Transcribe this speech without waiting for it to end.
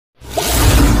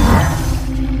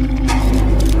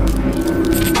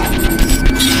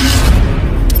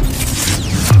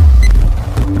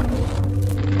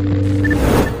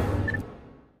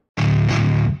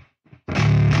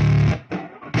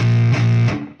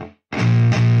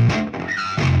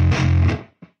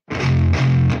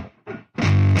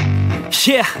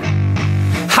Yeah,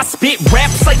 I spit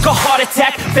raps like a heart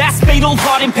attack, fast fatal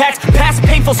heart impacts, past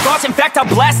painful scars. In fact, I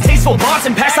blast tasteful bars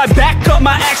and packs. I back up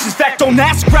my actions, fact, don't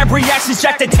ask, grab reactions,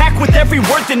 jacked, attack with every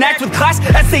word, then act with class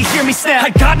as they hear me snap.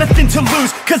 I got nothing to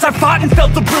lose, cause I fought and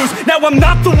felt the bruise. Now I'm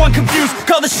not the one confused,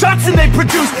 call the shots and they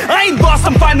produce. I ain't lost,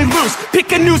 I'm finally loose,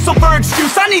 pick a new silver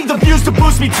excuse. I need the views to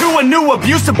boost me to a new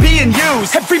abuse of being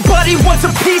used. Everybody wants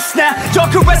a piece now, y'all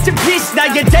can rest in peace now.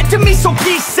 You're dead to me, so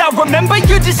peace out, remember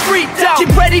you're discreet out. Get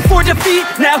ready for defeat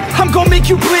now, I'm gonna make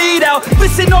you bleed out.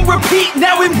 Listen on repeat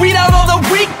now and read out all the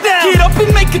weak now. Get up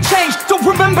and make a change, don't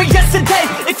remember yesterday.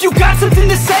 If you got something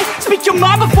to say, speak your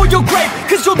mind before your grave,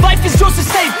 cause your life is yours to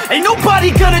save. Ain't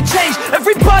nobody gonna change,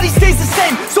 everybody stays the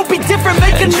same. So be different,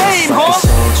 make a name, huh?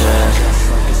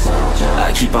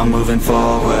 I keep on moving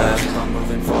forward,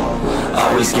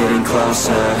 always getting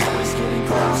closer.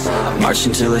 I march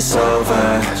until it's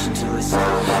over,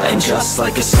 and just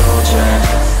like a soldier,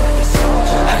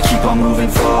 I keep on moving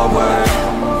forward,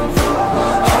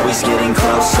 always getting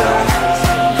closer.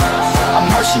 I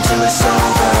march until it's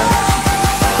over,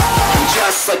 and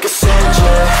just like a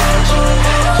soldier,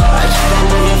 I keep on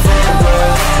moving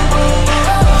forward,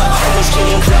 always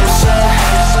getting closer.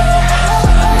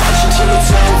 I march until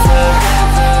it's over,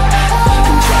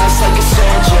 and just like a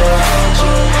soldier,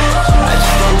 I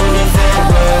keep on moving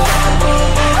forward,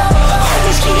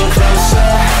 always getting closer.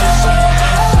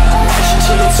 I march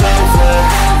until it's over.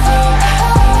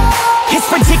 It's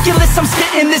ridiculous, I'm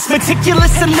spitting this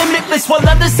meticulous and limitless, while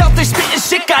others out there spitting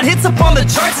shit got hits up on the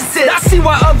charts and shit. I see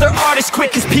why other artists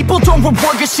quit, cause people don't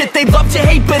reward good shit. They love to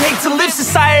hate but hate to live.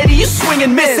 Society, you swing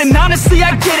and miss, and honestly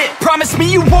I get it. Promise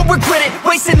me you won't regret it,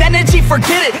 wasting energy,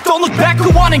 forget it. Don't look back, go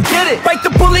on and get it. Bite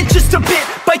the bullet just a bit,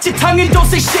 bite your tongue and don't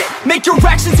say shit. Make your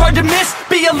actions hard to miss,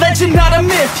 be a legend not a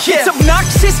myth. Yeah, it's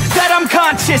obnoxious that I'm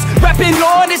conscious, rapping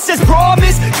honest as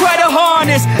promise. Try to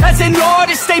harness, as an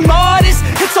artist, stay modest.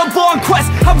 It's a long quest,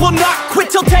 I will not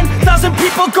quit till 10,000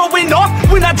 people going off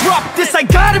when I drop this. I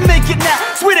gotta make it now,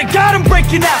 swear to God I'm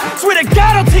breaking out. Swear to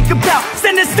God I'll take a bow,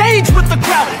 stand the stage with the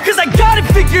crowd, cause I got it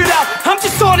figured out. I'm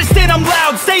just honest and I'm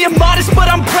loud, saying modest but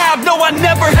I'm proud. No, I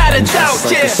never had a doubt,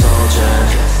 just like a soldier,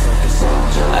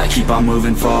 I keep on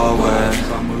moving forward,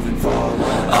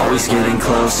 always getting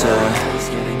closer.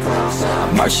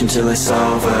 I march until it's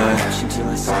over,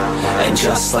 and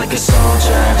just like a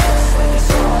soldier,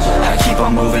 I keep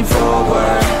on moving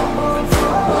forward,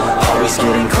 always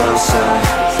getting closer.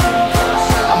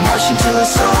 I march until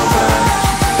it's over,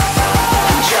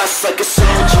 and just like a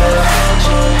soldier,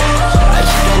 I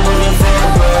keep on moving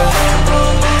forward,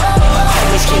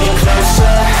 always getting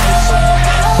closer.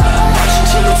 I march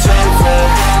until it's over,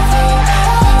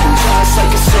 and just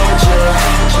like a soldier,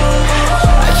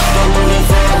 I keep on moving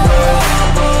forward,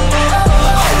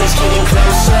 always getting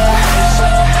closer.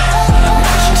 I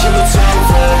march until it's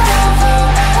over,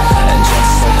 and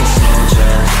just like a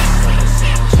soldier,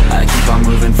 I keep on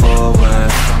moving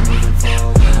forward,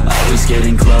 always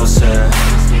getting closer.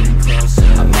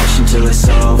 I march until it's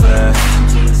over,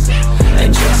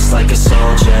 and just like a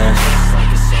soldier,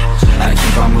 I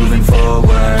keep on moving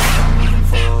forward,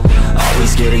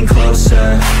 always getting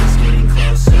closer.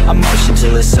 I march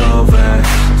until it's over.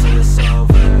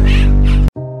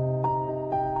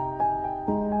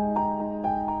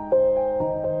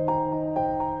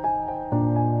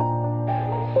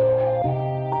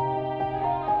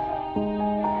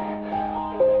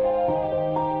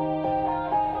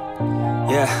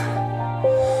 Yeah,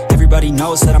 everybody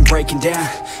knows that I'm breaking down.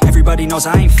 Everybody knows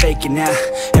I ain't faking now.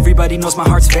 Everybody knows my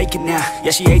heart's vacant now.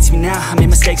 Yeah, she hates me now, I made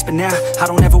mistakes but now I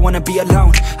don't ever wanna be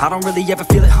alone. I don't really ever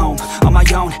feel at home, on my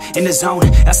own, in the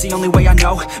zone. That's the only way I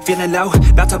know, feeling low,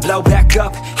 about to blow back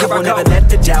up. I won't ever let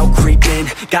the doubt creep in.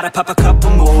 Gotta pop a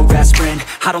couple more aspirin.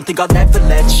 I don't think I'll ever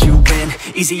let you in.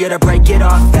 Easier to break it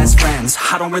off as friends.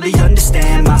 I don't really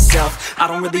understand myself, I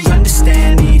don't really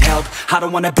understand, need help. I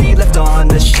don't wanna be left on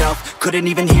the shelf. Couldn't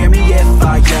even hear me if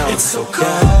I yelled. It's so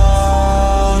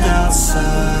cold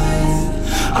outside,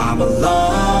 I'm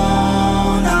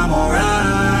alone, I'm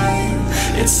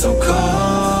alright. It's so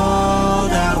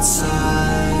cold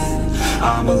outside,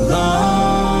 I'm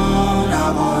alone,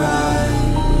 I'm alright.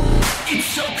 It's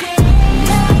so cold.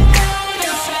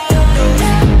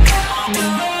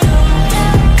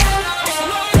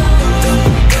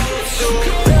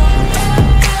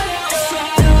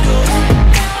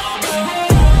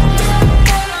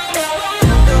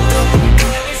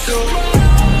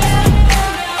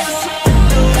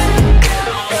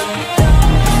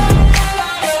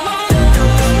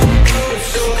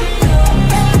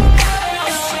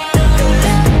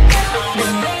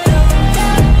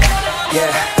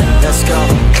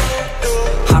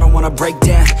 break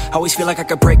down. Always feel like I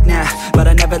could break now, but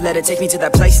I never let it take me to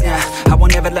that place now. I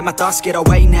won't ever let my thoughts get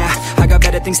away now. I got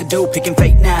better things to do, picking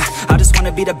fate now. I just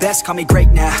wanna be the best, call me great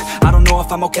now. I don't know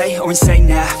if I'm okay or insane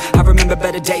now. I remember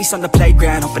better days on the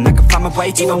playground, hoping I can find my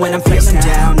way even when I'm feeling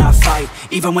down. I fight,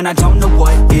 even when I don't know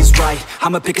what is right.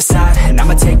 I'ma pick a side, and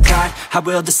I'ma take pride. I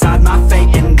will decide my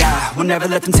fate, and I will never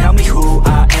let them tell me who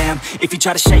I am. If you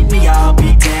try to shape me, I'll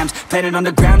be damned. Planet on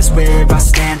the ground is where I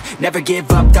stand. Never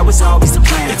give up, that was always the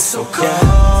plan. It's so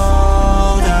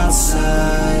cold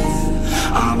outside,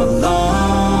 I'm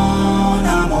alone,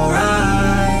 I'm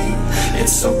alright.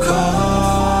 It's so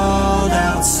cold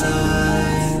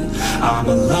outside, I'm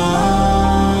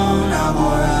alone, I'm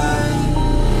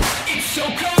alright. It's so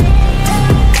cold.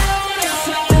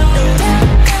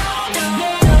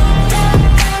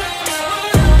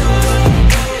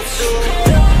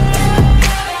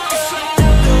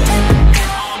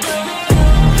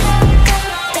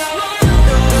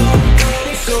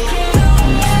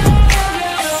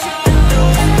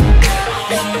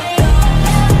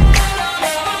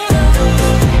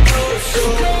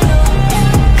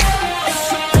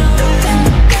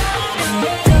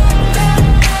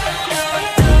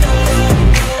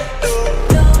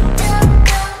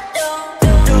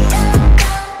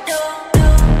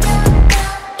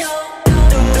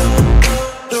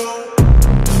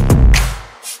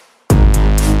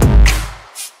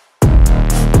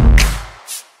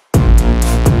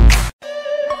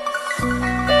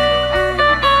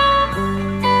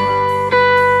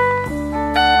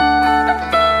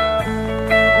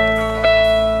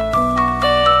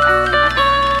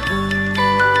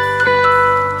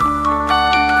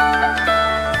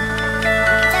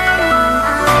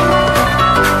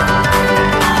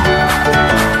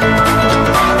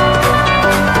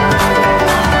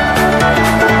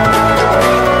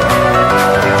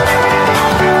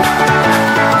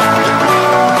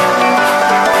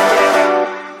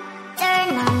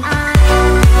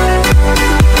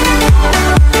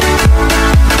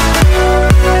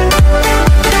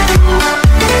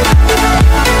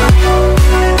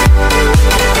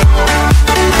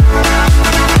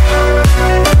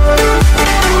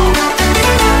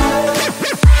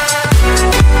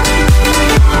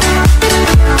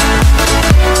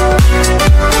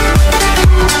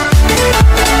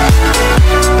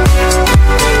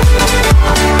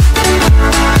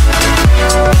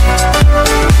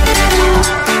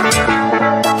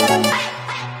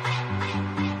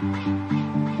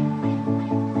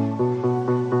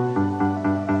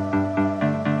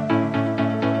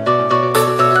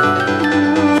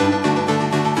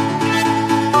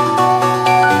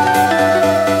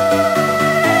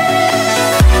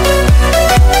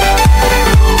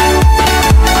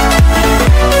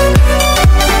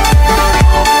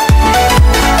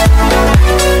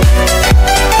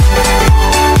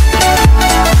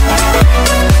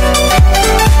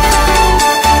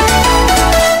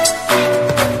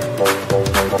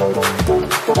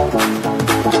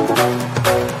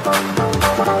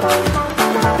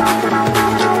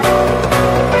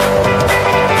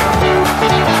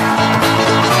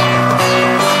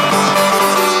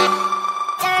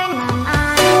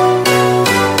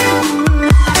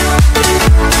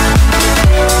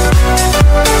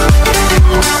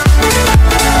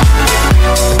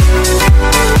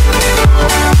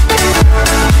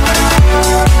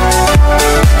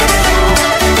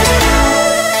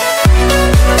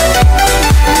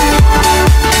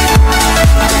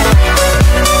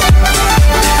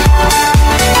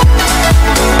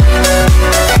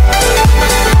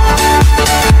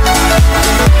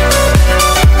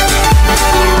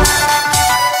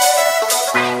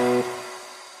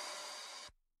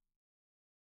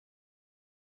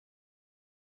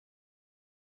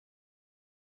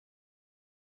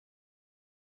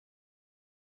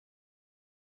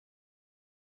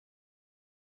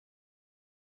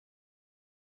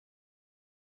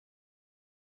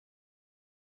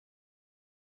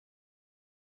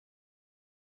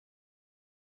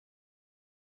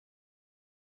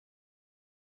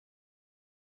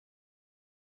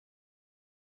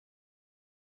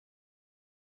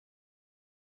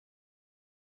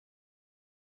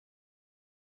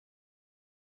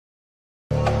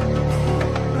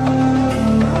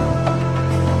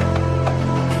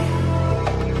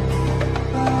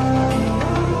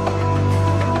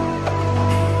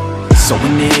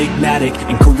 pragmatic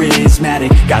and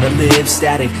charismatic. Gotta live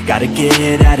static, gotta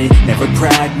get at it. Never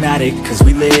pragmatic, cause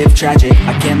we live tragic.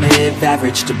 I can't live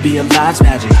average, to be alive's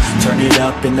magic. Turn it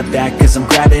up in the back cause I'm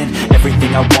grabbing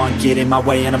everything I want, get in my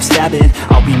way and I'm stabbing.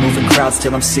 I'll be moving crowds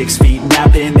till I'm 6 feet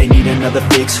napping. They need another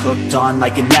fix, hooked on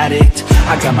like an addict.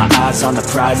 I got my eyes on the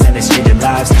prize and it's changing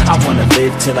lives. I wanna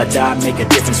live till I die, make a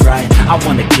difference, right? I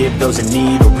wanna give those in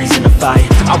need a reason to fight.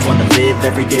 I wanna live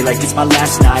every day like it's my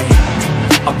last night.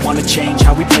 I wanna change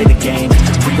how we play the game,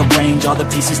 rearrange all the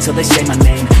pieces till they say my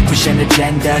name. Push an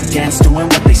agenda against doing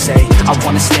what they say. I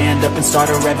wanna stand up and start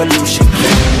a revolution.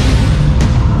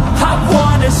 I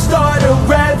wanna start a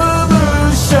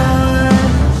revolution.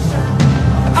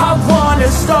 I wanna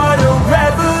start a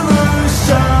revolution.